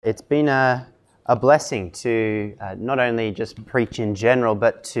It's been a blessing to not only just preach in general,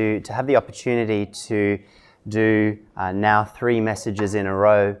 but to have the opportunity to do now 3 messages in a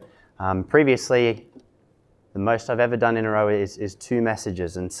row. Previously, the most I've ever done in a row is 2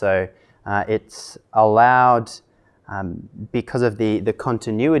 messages, and so it's allowed, because of the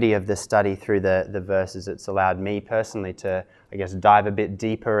continuity of the study through the verses, it's allowed me personally to, dive a bit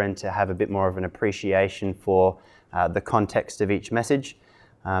deeper and to have a bit more of an appreciation for the context of each message.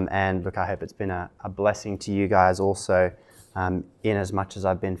 And look, I hope it's been a blessing to you guys also, in as much as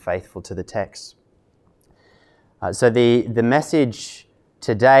I've been faithful to the text. So the message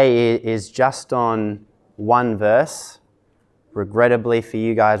today is just on 1 verse. Regrettably for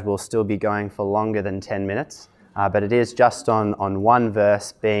you guys, we'll still be going for longer than 10 minutes, but it is just on 1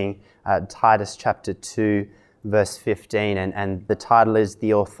 verse, being Titus chapter 2, verse 15, and the title is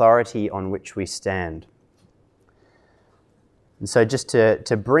 "The Authority on Which We Stand." And so just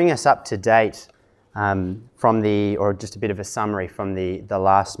to bring us up to date or just a bit of a summary from the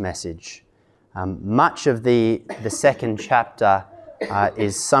last message, much of the 2nd chapter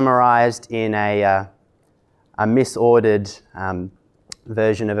is summarized in a misordered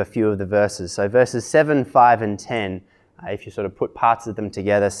version of a few of the verses. So verses 7, 5, and 10, if you sort of put parts of them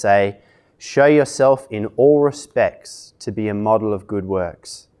together, say, "Show yourself in all respects to be a model of good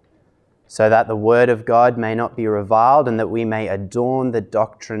works, so that the word of God may not be reviled, and that we may adorn the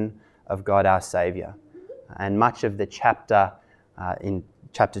doctrine of God our Saviour." And much of the chapter in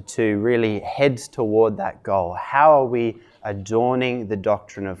chapter 2 really heads toward that goal. How are we adorning the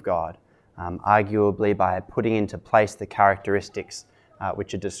doctrine of God? Arguably by putting into place the characteristics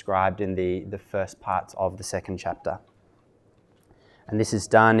which are described in the first parts of the 2nd chapter. And this is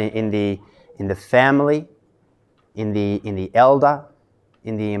done in the family, in the elder,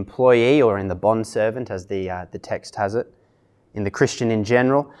 in the employee, or in the bondservant, as the text has it, in the Christian in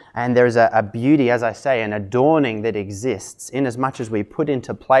general. And there is a beauty, as I say, an adorning that exists in as much as we put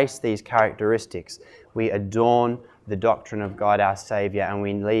into place these characteristics. We adorn the doctrine of God our Saviour, and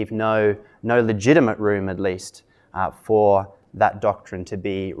we leave no legitimate room, at least, for that doctrine to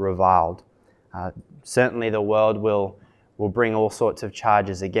be reviled. Certainly the world will bring all sorts of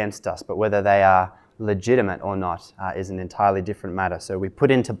charges against us, but whether they are legitimate or not is an entirely different matter. So we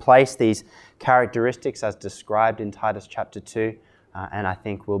put into place these characteristics as described in Titus chapter 2, and I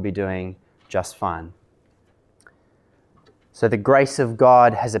think we'll be doing just fine. So the grace of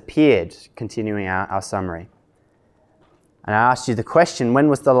God has appeared, continuing our summary. And I asked you the question, when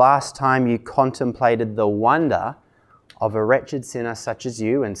was the last time you contemplated the wonder of a wretched sinner such as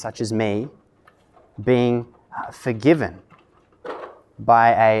you and such as me being forgiven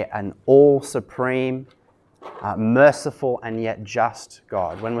by an all-supreme, merciful and yet just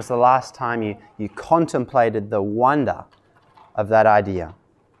God? When was the last time you contemplated the wonder of that idea?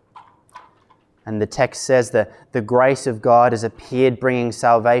 And the text says that the grace of God has appeared, bringing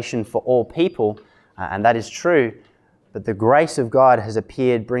salvation for all people, and that is true, but the grace of God has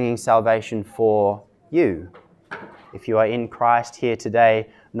appeared, bringing salvation for you. If you are in Christ here today,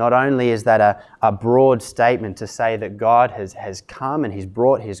 not only is that a broad statement to say that God has come and He's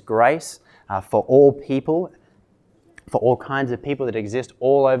brought His grace for all people, for all kinds of people that exist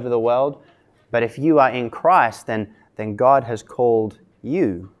all over the world, but if you are in Christ, then God has called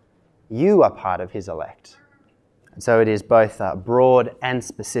you. You are part of His elect. And so it is both broad and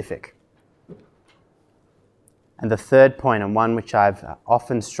specific. And the third point, and one which I've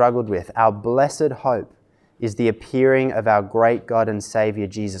often struggled with, our blessed hope is the appearing of our great God and Saviour,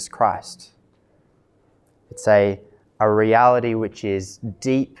 Jesus Christ. It's a reality which is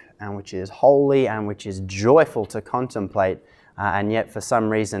deep and which is holy and which is joyful to contemplate, and yet for some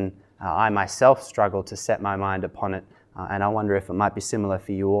reason I myself struggle to set my mind upon it, and I wonder if it might be similar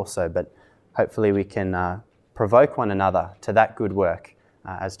for you also, but hopefully we can provoke one another to that good work,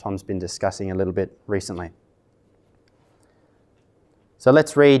 as Tom's been discussing a little bit recently. So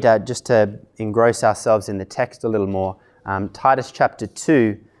let's read, just to engross ourselves in the text a little more, Titus chapter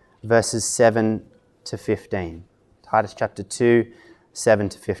 2, verses 7 to 15. Titus chapter 2, 7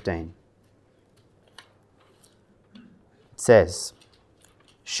 to 15. It says,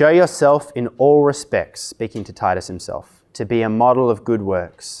 "Show yourself in all respects," speaking to Titus himself, "to be a model of good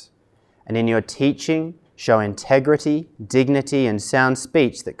works, and in your teaching show integrity, dignity, and sound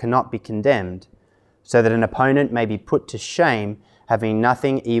speech that cannot be condemned, so that an opponent may be put to shame, having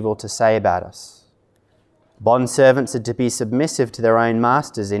nothing evil to say about us. Bondservants are to be submissive to their own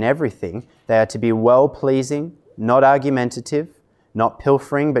masters in everything. They are to be well-pleasing, not argumentative, not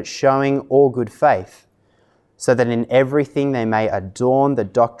pilfering, but showing all good faith, so that in everything they may adorn the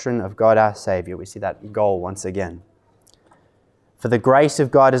doctrine of God our Saviour." We see that goal once again. For the grace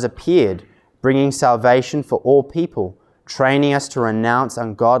of God has appeared, bringing salvation for all people, training us to renounce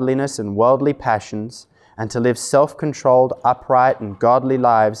ungodliness and worldly passions, and to live self-controlled, upright, and godly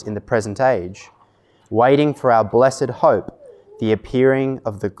lives in the present age, waiting for our blessed hope, the appearing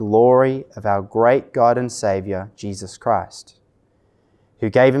of the glory of our great God and Saviour, Jesus Christ,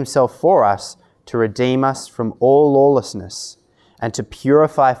 who gave himself for us to redeem us from all lawlessness, and to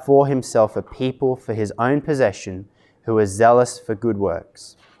purify for himself a people for his own possession, who are zealous for good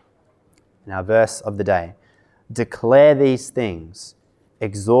works. And our verse of the day: declare these things,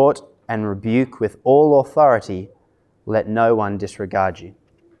 exhort and rebuke with all authority, let no one disregard you.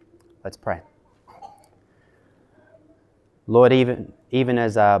 Let's pray. Lord, even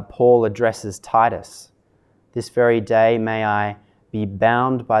as Paul addresses Titus, this very day may I be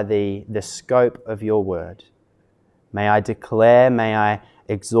bound by the scope of your word. May I declare, may I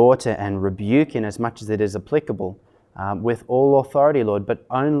exhort and rebuke in as much as it is applicable with all authority, Lord, but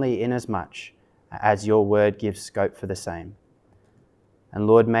only in as much as your word gives scope for the same. And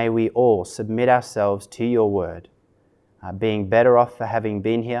Lord, may we all submit ourselves to your word, being better off for having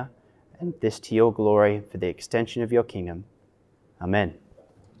been here, and this to your glory for the extension of your kingdom. Amen.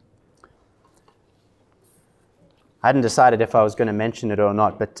 I hadn't decided if I was going to mention it or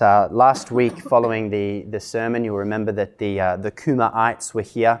not, but last week following the sermon, you'll remember that the Kumaites were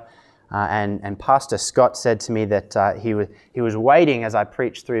here, and Pastor Scott said to me that he was waiting as I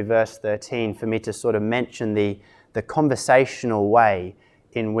preached through verse 13 for me to sort of mention the conversational way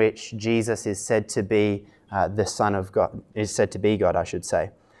in which Jesus is said to be the Son of God, is said to be God, I should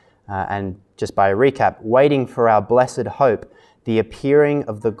say. And just by a recap, waiting for our blessed hope, the appearing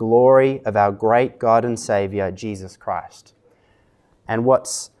of the glory of our great God and Saviour, Jesus Christ. And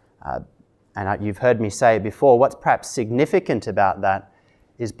you've heard me say it before, what's perhaps significant about that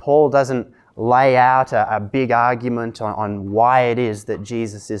is Paul doesn't lay out a big argument on why it is that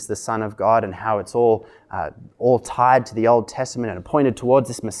Jesus is the Son of God and how it's all tied to the Old Testament and pointed towards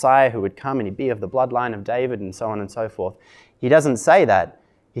this Messiah who would come and he'd be of the bloodline of David and so on and so forth. He doesn't say that.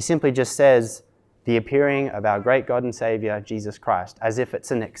 He simply just says, the appearing of our great God and Saviour, Jesus Christ, as if it's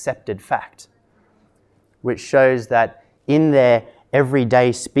an accepted fact, which shows that in their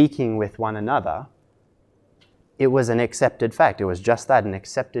everyday speaking with one another, it was an accepted fact. It was just that, an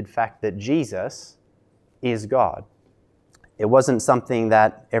accepted fact that Jesus is God. It wasn't something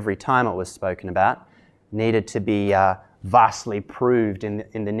that every time it was spoken about needed to be vastly proved in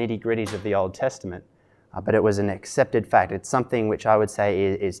the nitty-gritties of the Old Testament. But it was an accepted fact. It's something which I would say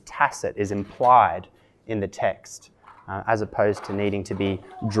is tacit, is implied in the text, as opposed to needing to be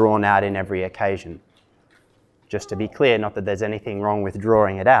drawn out in every occasion. Just to be clear, not that there's anything wrong with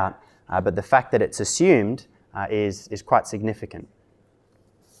drawing it out, but the fact that it's assumed is quite significant.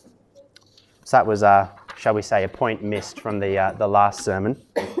 So that was, shall we say, a point missed from the last sermon.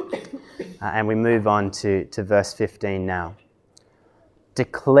 And we move on to verse 15 now.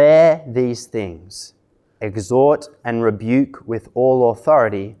 Declare these things, exhort and rebuke with all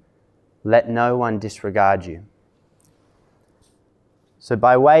authority, let no one disregard you. So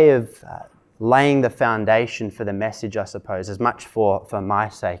by way of laying the foundation for the message, I suppose, as much for my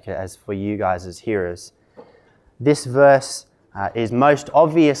sake as for you guys as hearers, this verse is most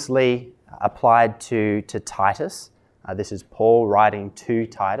obviously applied to Titus. This is Paul writing to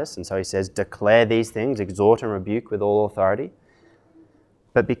Titus, and so he says, declare these things, exhort and rebuke with all authority.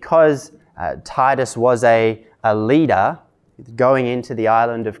 But because Titus was a leader going into the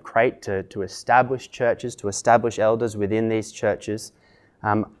island of Crete to establish churches, to establish elders within these churches,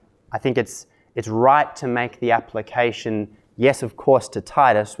 I think it's right to make the application, yes, of course, to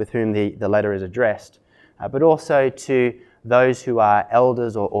Titus, with whom the letter is addressed, but also to those who are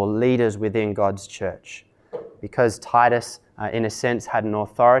elders or leaders within God's church. Because Titus, in a sense, had an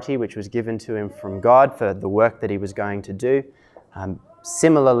authority which was given to him from God for the work that he was going to do.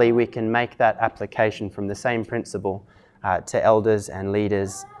 Similarly, we can make that application from the same principle to elders and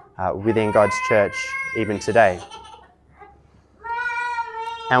leaders within God's church even today.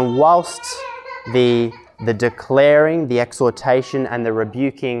 And whilst the declaring, the exhortation and the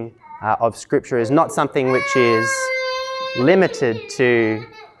rebuking of Scripture is not something which is limited to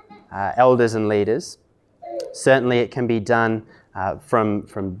elders and leaders, certainly it can be done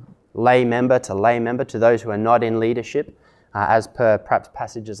from lay member to those who are not in leadership, as per perhaps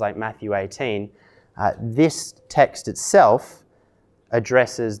passages like Matthew 18. This text itself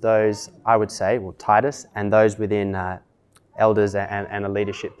addresses those, I would say, Titus, and those within elders and a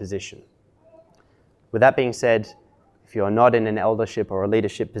leadership position. With that being said, if you're not in an eldership or a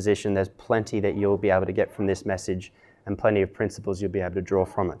leadership position, there's plenty that you'll be able to get from this message and plenty of principles you'll be able to draw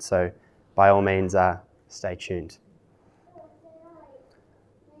from it. So by all means, stay tuned.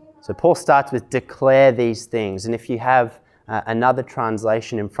 So Paul starts with declare these things. And if you have another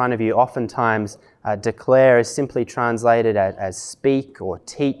translation in front of you, oftentimes declare is simply translated as speak or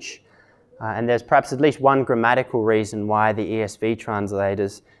teach. And there's perhaps at least one grammatical reason why the ESV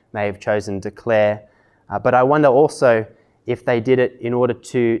translators may have chosen declare. But I wonder also if they did it in order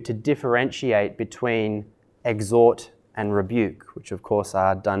to differentiate between exhort and rebuke, which of course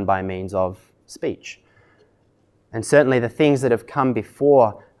are done by means of speech. And certainly the things that have come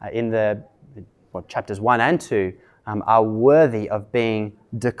before in chapters 1 and 2 are worthy of being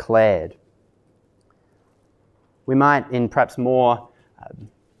declared. We might, in perhaps more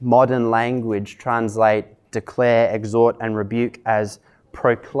modern language, translate declare, exhort, and rebuke as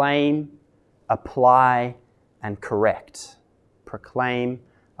proclaim, apply, and correct. Proclaim,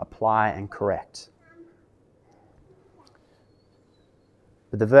 apply, and correct.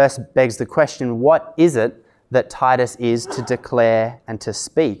 But the verse begs the question, what is it that Titus is to declare and to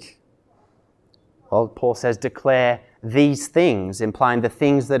speak? Well, Paul says declare these things, implying the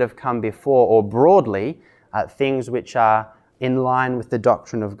things that have come before, or broadly, things which are in line with the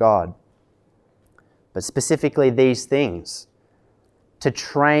doctrine of God. But specifically these things, to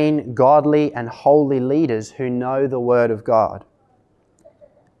train godly and holy leaders who know the Word of God.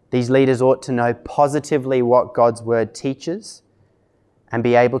 These leaders ought to know positively what God's Word teaches and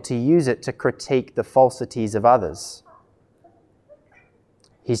be able to use it to critique the falsities of others.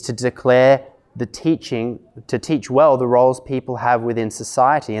 He's to declare the teaching, to teach well the roles people have within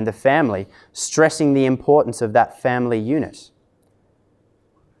society and the family, stressing the importance of that family unit.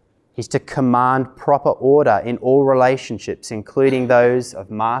 He's to command proper order in all relationships, including those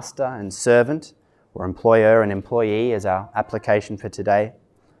of master and servant, or employer and employee as our application for today.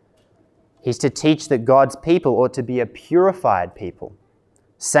 He's to teach that God's people ought to be a purified people,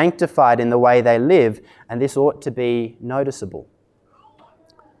 sanctified in the way they live, and this ought to be noticeable.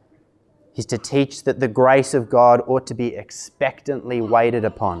 He's to teach that the grace of God ought to be expectantly waited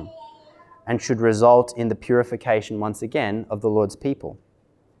upon and should result in the purification, once again, of the Lord's people.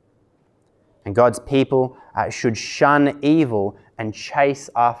 And God's people should shun evil and chase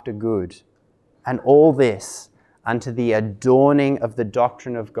after good. And all this unto the adorning of the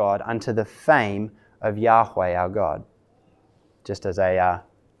doctrine of God, unto the fame of Yahweh our God. Just as a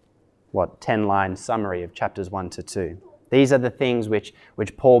 10-line summary of chapters 1 to 2. These are the things which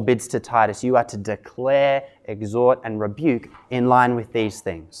Paul bids to Titus. You are to declare, exhort, and rebuke in line with these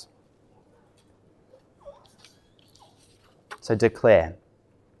things. So declare.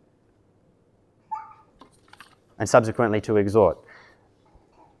 And subsequently to exhort.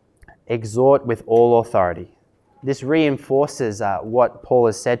 Exhort with all authority. This reinforces what Paul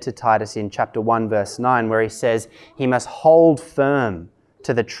has said to Titus in chapter 1, verse 9, where he says he must hold firm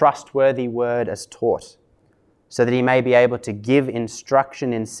to the trustworthy word as taught, so that he may be able to give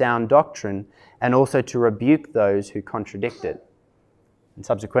instruction in sound doctrine and also to rebuke those who contradict it. And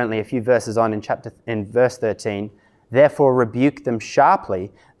subsequently, a few verses on in verse 13, therefore rebuke them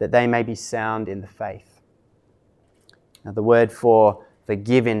sharply that they may be sound in the faith. Now the word for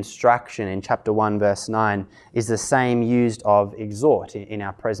give instruction in chapter 1 verse 9 is the same used of exhort in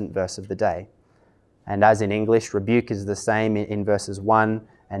our present verse of the day. And as in English, rebuke is the same in verses 1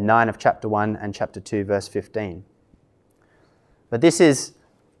 and 9 of chapter 1 and chapter 2 verse 15. But this is,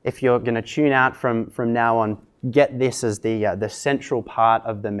 if you're going to tune out from now on, get this as the central part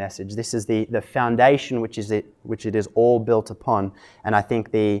of the message. This is the foundation which it is all built upon. And I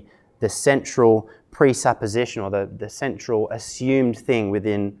think the central presupposition or the central assumed thing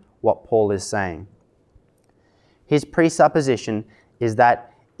within what Paul is saying. His presupposition is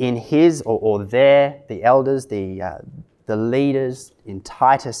that in his or their, the elders, the leaders in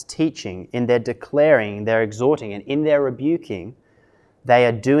Titus' teaching, in their declaring, their exhorting, and in their rebuking, they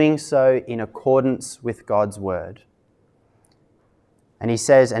are doing so in accordance with God's word. And he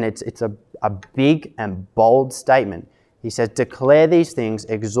says, and it's a big and bold statement, he says, declare these things,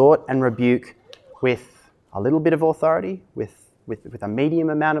 exhort and rebuke with a little bit of authority, with a medium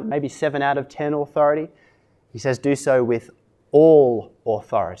amount of maybe 7 out of 10 authority. He says, do so with all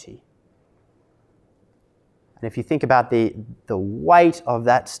authority. And if you think about the weight of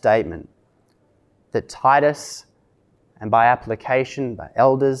that statement, that Titus, and by application, by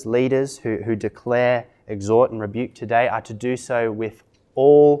elders, leaders who declare, exhort, and rebuke today, are to do so with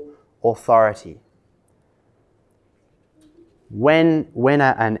all authority. When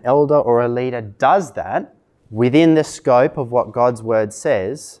an elder or a leader does that within the scope of what God's word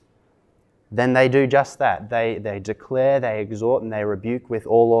says, then they do just that. They declare, they exhort, and they rebuke with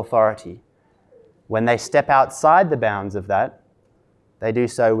all authority. When they step outside the bounds of that, they do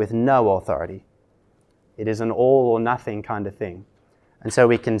so with no authority. It is an all or nothing kind of thing. And so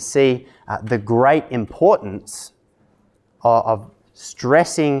we can see the great importance of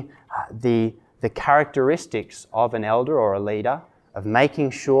stressing the characteristics of an elder or a leader, of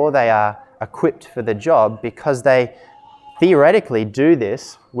making sure they are equipped for the job, because they theoretically do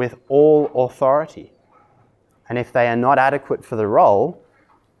this with all authority. And if they are not adequate for the role,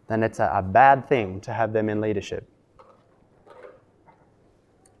 then it's a bad thing to have them in leadership.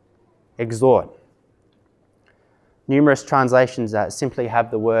 Exhort. Numerous translations simply have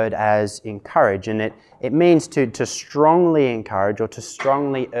the word as encourage, and it means to strongly encourage or to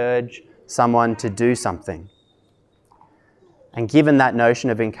strongly urge someone to do something. And given that notion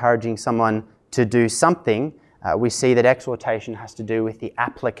of encouraging someone to do something, we see that exhortation has to do with the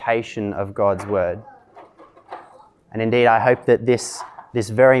application of God's word. And indeed, I hope that this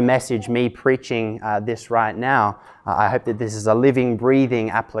very message, me preaching this right now, I hope that this is a living, breathing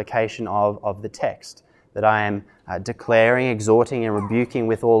application of the text, that I am declaring, exhorting and rebuking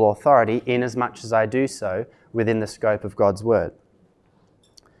with all authority, in as much as I do so within the scope of God's word.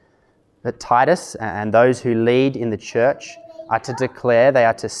 That Titus and those who lead in the church are to declare, they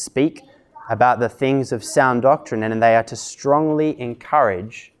are to speak about the things of sound doctrine, and they are to strongly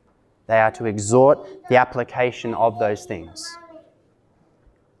encourage, they are to exhort the application of those things.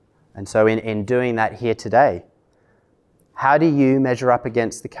 And so in doing that here today, how do you measure up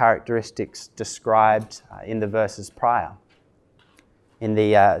against the characteristics described in the verses prior? In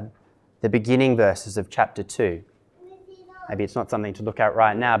the beginning verses of chapter 2. Maybe it's not something to look at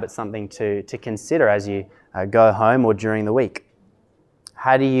right now, but something to consider as you go home or during the week.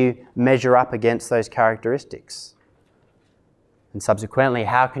 How do you measure up against those characteristics? And subsequently,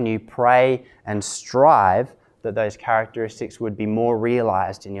 how can you pray and strive that those characteristics would be more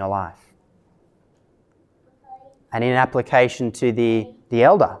realized in your life? And in application to the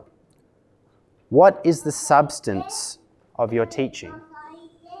elder, what is the substance of your teaching?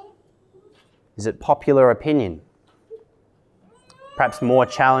 Is it popular opinion? Perhaps more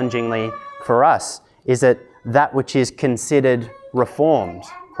challengingly for us, is it that which is considered reformed,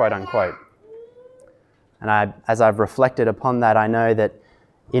 quote unquote? And as I've reflected upon that, I know that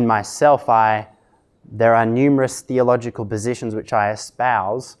in myself, there are numerous theological positions which I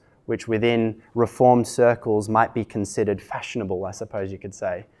espouse, which within Reformed circles might be considered fashionable, I suppose you could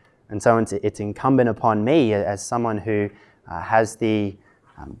say. And so it's incumbent upon me as someone who has the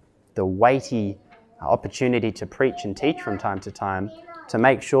weighty opportunity to preach and teach from time to time, to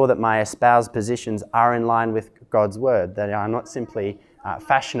make sure that my espoused positions are in line with God's word, that are not simply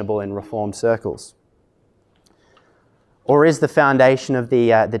fashionable in Reformed circles. Or is the foundation of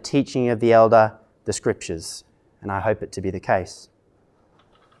the teaching of the elder the scriptures? And I hope it to be the case.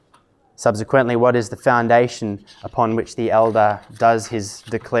 Subsequently, what is the foundation upon which the elder does his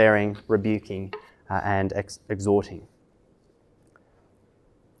declaring, rebuking, and exhorting?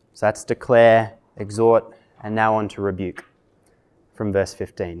 So that's declare, exhort, and now on to rebuke from verse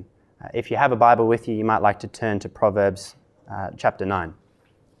 15. If you have a Bible with you, you might like to turn to Proverbs chapter 9.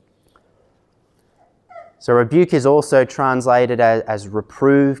 So rebuke is also translated as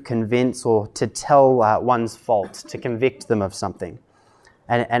reprove, convince, or to tell one's fault, to convict them of something.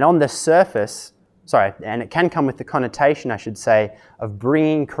 And on the surface, and it can come with the connotation, I should say, of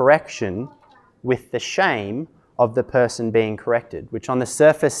bringing correction with the shame of the person being corrected, which on the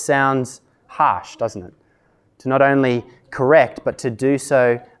surface sounds harsh, doesn't it? To not only correct, but to do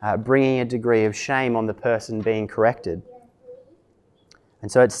so bringing a degree of shame on the person being corrected.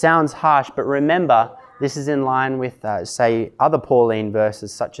 And so it sounds harsh, but remember, this is in line with, other Pauline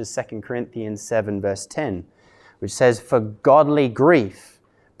verses, such as 2 Corinthians 7, verse 10, which says, "For godly grief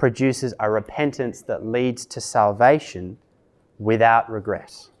produces a repentance that leads to salvation without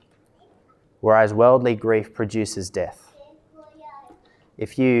regret, whereas worldly grief produces death."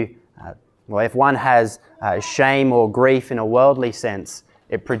 If one has shame or grief in a worldly sense,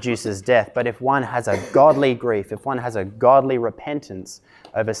 it produces death. But if one has a godly grief, if one has a godly repentance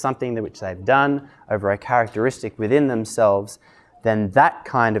over something which they've done, over a characteristic within themselves, then that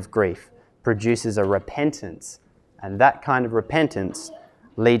kind of grief produces a repentance. And that kind of repentance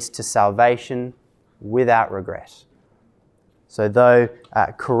leads to salvation without regret. So though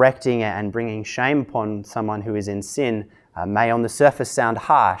correcting and bringing shame upon someone who is in sin may on the surface sound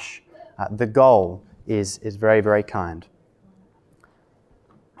harsh, the goal is very, very kind.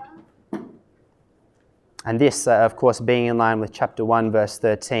 And this, of course, being in line with chapter 1, verse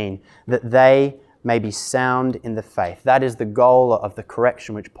 13, that they may be sound in the faith. That is the goal of the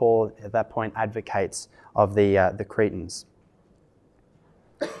correction which Paul at that point advocates of the Cretans.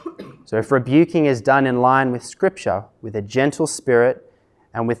 So if rebuking is done in line with Scripture, with a gentle spirit,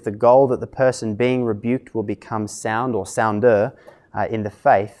 and with the goal that the person being rebuked will become sound or sounder, in the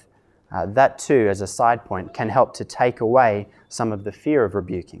faith, that too, as a side point, can help to take away some of the fear of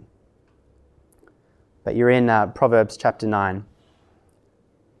rebuking. But you're in Proverbs chapter 9.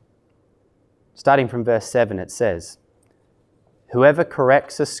 Starting from verse 7, it says, "Whoever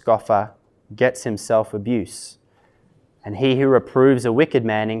corrects a scoffer gets himself abuse, and he who reproves a wicked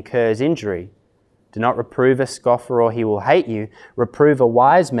man incurs injury. Do not reprove a scoffer or he will hate you. Reprove a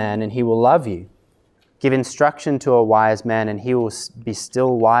wise man and he will love you. Give instruction to a wise man and he will be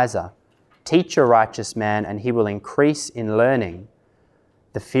still wiser. Teach a righteous man and he will increase in learning.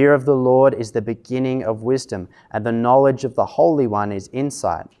 The fear of the Lord is the beginning of wisdom, and the knowledge of the Holy One is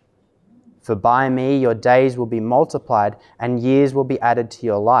insight. For by me your days will be multiplied and years will be added to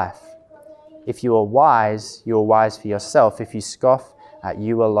your life. If you are wise for yourself. If you scoff,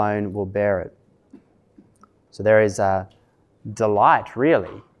 you alone will bear it." So there is a delight,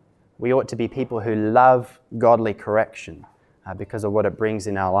 really. We ought to be people who love godly correction because of what it brings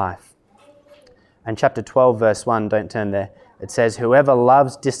in our life. And chapter 12, verse 1, don't turn there, it says, "Whoever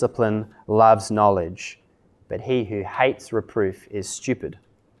loves discipline loves knowledge, but he who hates reproof is stupid."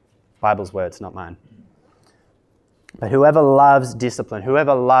 Bible's words, not mine. But whoever loves discipline,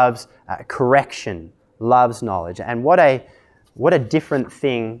 whoever loves correction, loves knowledge. And what a different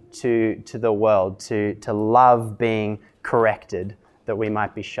thing to the world, to love being corrected, that we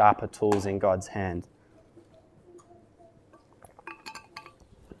might be sharper tools in God's hand.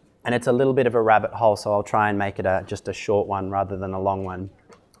 And it's a little bit of a rabbit hole, so I'll try and make it just a short one rather than a long one.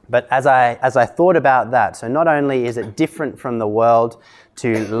 But as I thought about that, so not only is it different from the world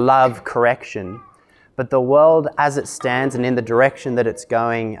to love correction, but the world as it stands and in the direction that it's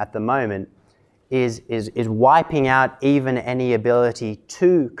going at the moment is wiping out even any ability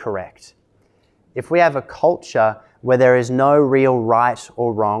to correct. If we have a culture where there is no real right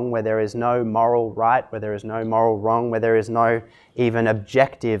or wrong, where there is no moral right, where there is no moral wrong, where there is no even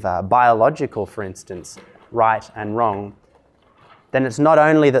objective, biological, for instance, right and wrong, then it's not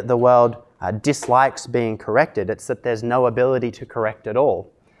only that the world dislikes being corrected, it's that there's no ability to correct at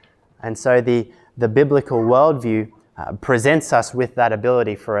all. And so the biblical worldview presents us with that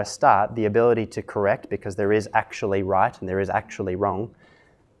ability for a start, the ability to correct because there is actually right and there is actually wrong.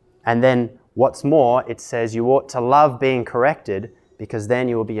 And then what's more, it says you ought to love being corrected because then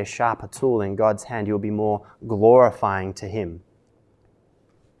you will be a sharper tool in God's hand. You will be more glorifying to Him.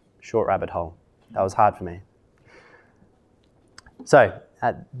 Short rabbit hole. That was hard for me. So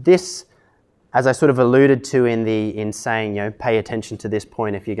this, as I sort of alluded to in saying, pay attention to this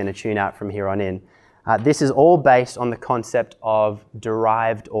point if you're going to tune out from here on in, this is all based on the concept of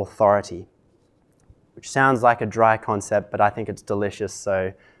derived authority, which sounds like a dry concept, but I think it's delicious,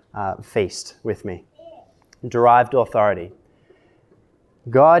 so feast with me. Derived authority.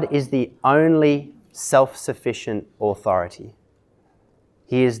 God is the only self-sufficient authority.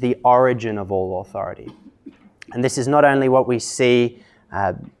 He is the origin of all authority. And this is not only what we see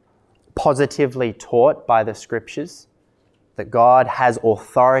positively taught by the Scriptures, that God has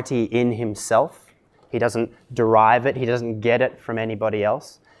authority in Himself. He doesn't derive it, He doesn't get it from anybody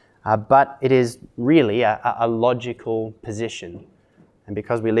else, but it is really a logical position. And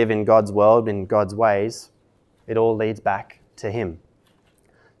because we live in God's world, in God's ways, it all leads back to Him.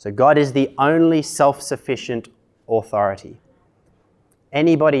 So God is the only self-sufficient authority.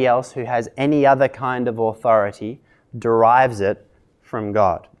 Anybody else who has any other kind of authority derives it from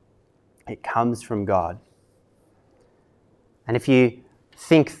God. It comes from God. And if you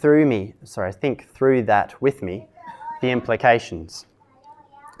think through that with me, the implications.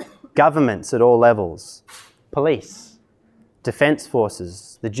 Governments at all levels, police, defense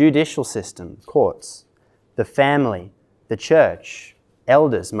forces, the judicial system, courts, the family, the church,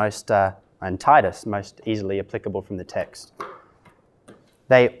 elders, and Titus, most easily applicable from the text.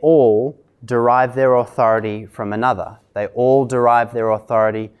 They all derive their authority from another. They all derive their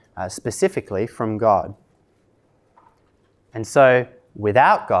authority specifically from God. And so,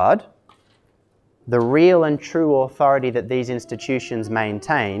 without God, the real and true authority that these institutions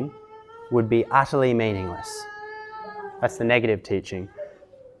maintain would be utterly meaningless. That's the negative teaching.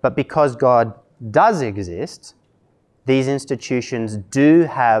 But because God does exist, these institutions do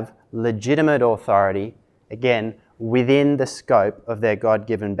have legitimate authority, again, within the scope of their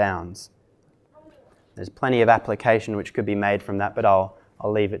God-given bounds. There's plenty of application which could be made from that, but I'll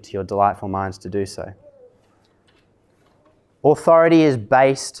leave it to your delightful minds to do so. Authority is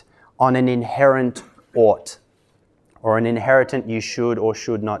based on an inherent ought, or an inherent you should or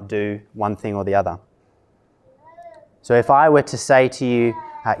should not do one thing or the other. So if I were to say to you,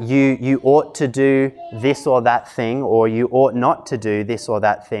 you ought to do this or that thing, or you ought not to do this or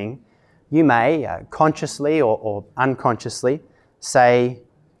that thing, you may, consciously or unconsciously, say,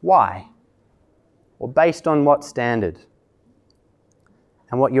 why? Or based on what standard?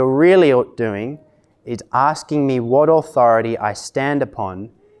 And what you're really doing is asking me what authority I stand upon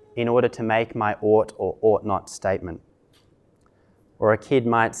in order to make my ought or ought not statement. Or a kid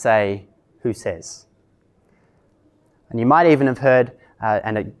might say, who says? And you might even have heard,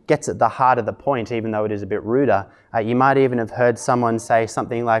 and it gets at the heart of the point, even though it is a bit ruder, you might even have heard someone say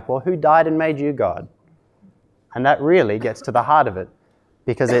something like, well, who died and made you God? And that really gets to the heart of it,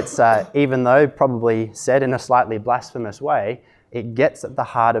 because it's, even though probably said in a slightly blasphemous way, it gets at the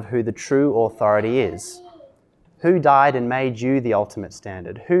heart of who the true authority is. Who died and made you the ultimate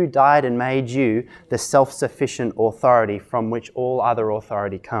standard? Who died and made you the self-sufficient authority from which all other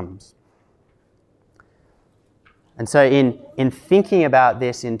authority comes? And so in thinking about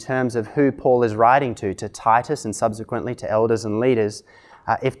this in terms of who Paul is writing to Titus and subsequently to elders and leaders,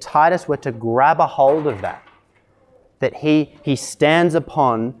 if Titus were to grab a hold of that he stands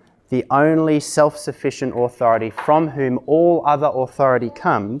upon the only self-sufficient authority from whom all other authority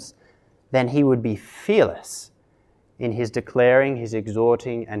comes, then he would be fearless in his declaring, his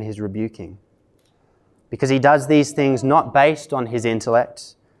exhorting, and his rebuking. Because he does these things not based on his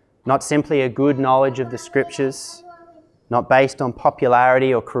intellect, not simply a good knowledge of the scriptures, not based on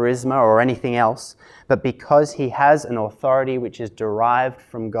popularity or charisma or anything else, but because he has an authority which is derived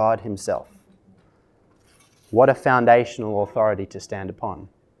from God himself. What a foundational authority to stand upon.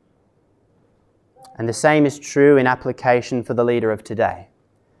 And the same is true in application for the leader of today.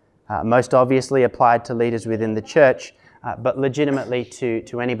 Most obviously applied to leaders within the church, but legitimately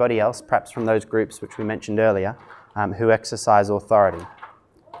to anybody else, perhaps from those groups which we mentioned earlier, who exercise authority.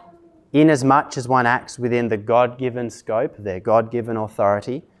 Inasmuch as one acts within the God-given scope, their God-given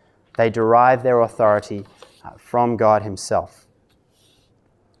authority, they derive their authority from God himself.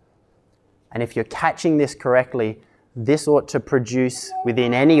 And if you're catching this correctly, this ought to produce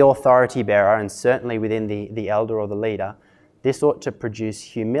within any authority bearer, and certainly within the elder or the leader, this ought to produce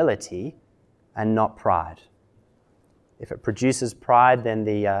humility and not pride. If it produces pride, then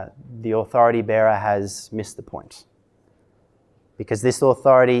the authority bearer has missed the point. Because this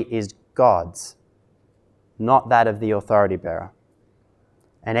authority is God's, not that of the authority bearer.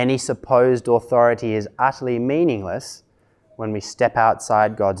 And any supposed authority is utterly meaningless when we step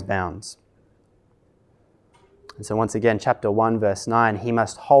outside God's bounds. And so once again, chapter 1, verse 9, he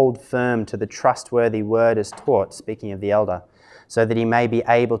must hold firm to the trustworthy word as taught, speaking of the elder, so that he may be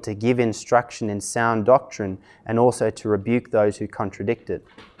able to give instruction in sound doctrine and also to rebuke those who contradict it.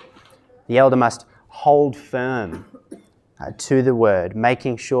 The elder must hold firm to the word,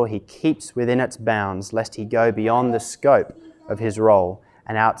 making sure he keeps within its bounds, lest he go beyond the scope of his role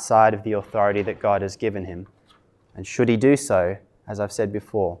and outside of the authority that God has given him. And should he do so, as I've said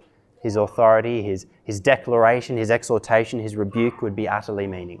before, his authority, his declaration, his exhortation, his rebuke would be utterly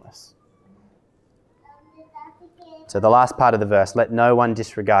meaningless. So the last part of the verse, let no one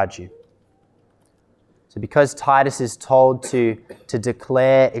disregard you. So because Titus is told to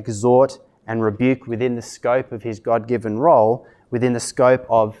declare, exhort, and rebuke within the scope of his God-given role, within the scope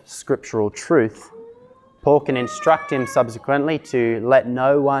of scriptural truth, Paul can instruct him subsequently to let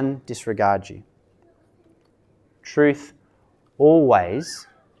no one disregard you. Truth always,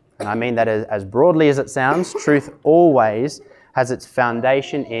 and I mean that as broadly as it sounds, truth always has its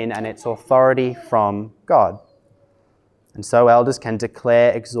foundation in and its authority from God. And so elders can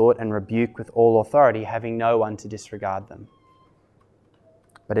declare, exhort, and rebuke with all authority, having no one to disregard them.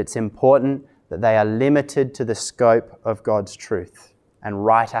 But it's important that they are limited to the scope of God's truth and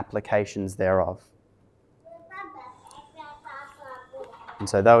right applications thereof. And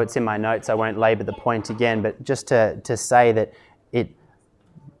so though it's in my notes, I won't labour the point again, but just to say that it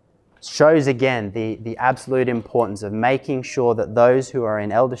shows again the absolute importance of making sure that those who are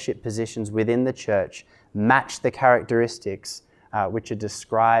in eldership positions within the church match the characteristics which are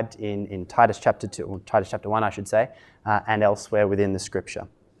described in Titus chapter 2, or Titus chapter 1, I should say, and elsewhere within the scripture.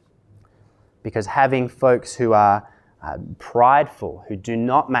 Because having folks who are prideful, who do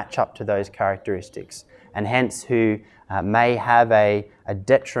not match up to those characteristics, and hence who may have a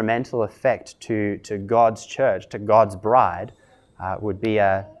detrimental effect to God's church, to God's bride, would be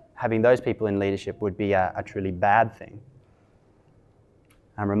having those people in leadership would be a truly bad thing.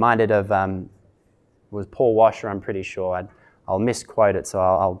 I'm reminded of, it was Paul Washer, I'm pretty sure. I'll misquote it, so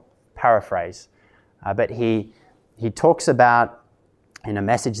I'll paraphrase. But he talks about, in a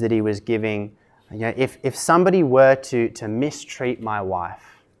message that he was giving, if somebody were to mistreat my wife,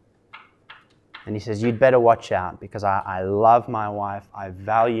 and he says, you'd better watch out because I love my wife, I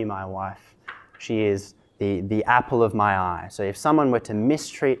value my wife, she is the apple of my eye. So if someone were to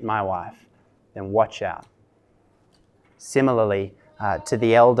mistreat my wife, then watch out. Similarly, to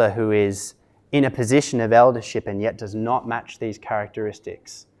the elder who is in a position of eldership and yet does not match these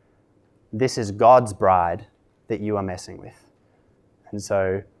characteristics, this is God's bride that you are messing with. And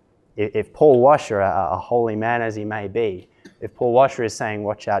so if Paul Washer, a holy man as he may be, if Paul Washer is saying,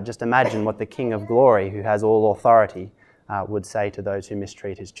 watch out, just imagine what the King of Glory, who has all authority, would say to those who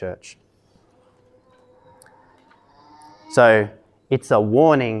mistreat his church. So it's a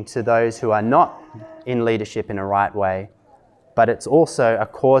warning to those who are not in leadership in a right way, but it's also a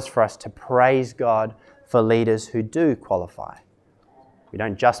cause for us to praise God for leaders who do qualify. We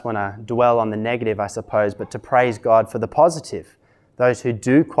don't just want to dwell on the negative, I suppose, but to praise God for the positive, those who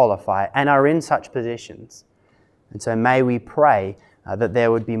do qualify and are in such positions. And so may we pray that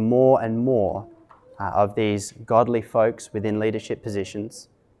there would be more and more of these godly folks within leadership positions,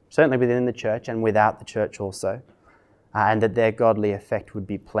 certainly within the church and without the church also, and that their godly effect would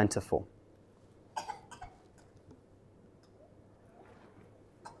be plentiful.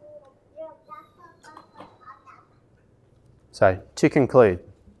 So, to conclude,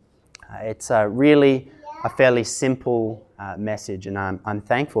 it's really a fairly simple message, and I'm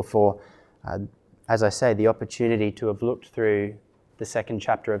thankful for, as I say, the opportunity to have looked through the second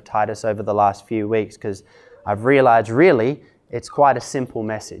chapter of Titus over the last few weeks, because I've realized really it's quite a simple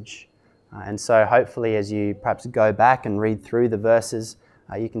message. And so hopefully as you perhaps go back and read through the verses,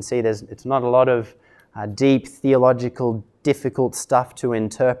 you can see it's not a lot of deep theological, difficult stuff to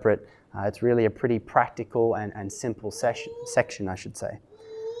interpret. It's really a pretty practical and simple section, I should say.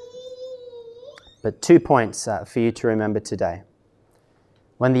 But 2 points for you to remember today.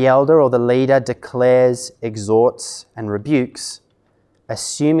 When the elder or the leader declares, exhorts, and rebukes,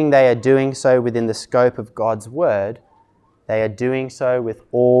 assuming they are doing so within the scope of God's word, they are doing so with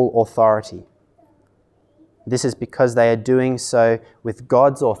all authority. This is because they are doing so with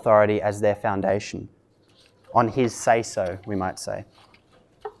God's authority as their foundation, on his say-so, we might say.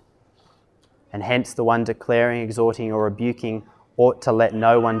 And hence the one declaring, exhorting, or rebuking ought to let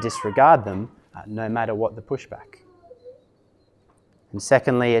no one disregard them, no matter what the pushback. And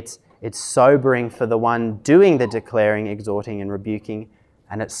secondly, it's sobering for the one doing the declaring, exhorting, and rebuking,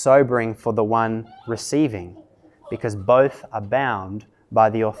 and it's sobering for the one receiving, because both are bound by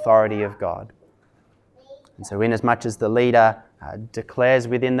the authority of God. And so inasmuch as the leader declares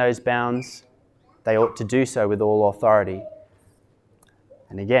within those bounds, they ought to do so with all authority.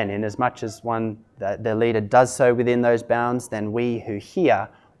 And again, inasmuch as the leader does so within those bounds, then we who hear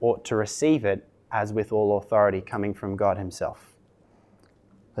ought to receive it as with all authority coming from God himself.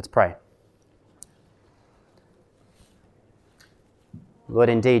 Let's pray. Lord,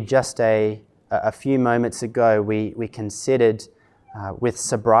 indeed, just a few moments ago, we considered with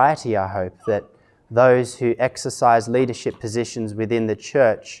sobriety, I hope, that those who exercise leadership positions within the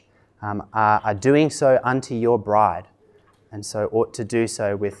church are doing so unto your bride, and so ought to do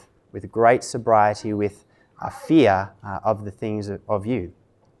so with great sobriety, with a fear of the things of you.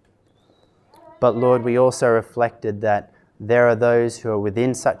 But Lord, we also reflected that there are those who are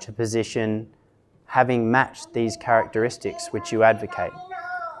within such a position having matched these characteristics which you advocate.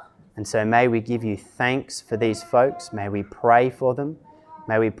 And so may we give you thanks for these folks. May we pray for them.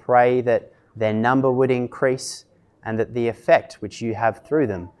 May we pray that their number would increase and that the effect which you have through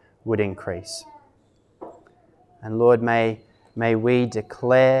them would increase. And Lord, may we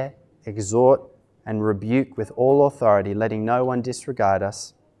declare, exhort, and rebuke with all authority, letting no one disregard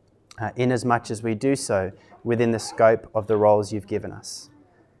us, inasmuch as we do so within the scope of the roles you've given us.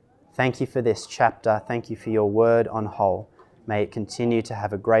 Thank you for this chapter. Thank you for your word on whole. May it continue to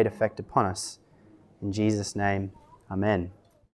have a great effect upon us. In Jesus' name, amen.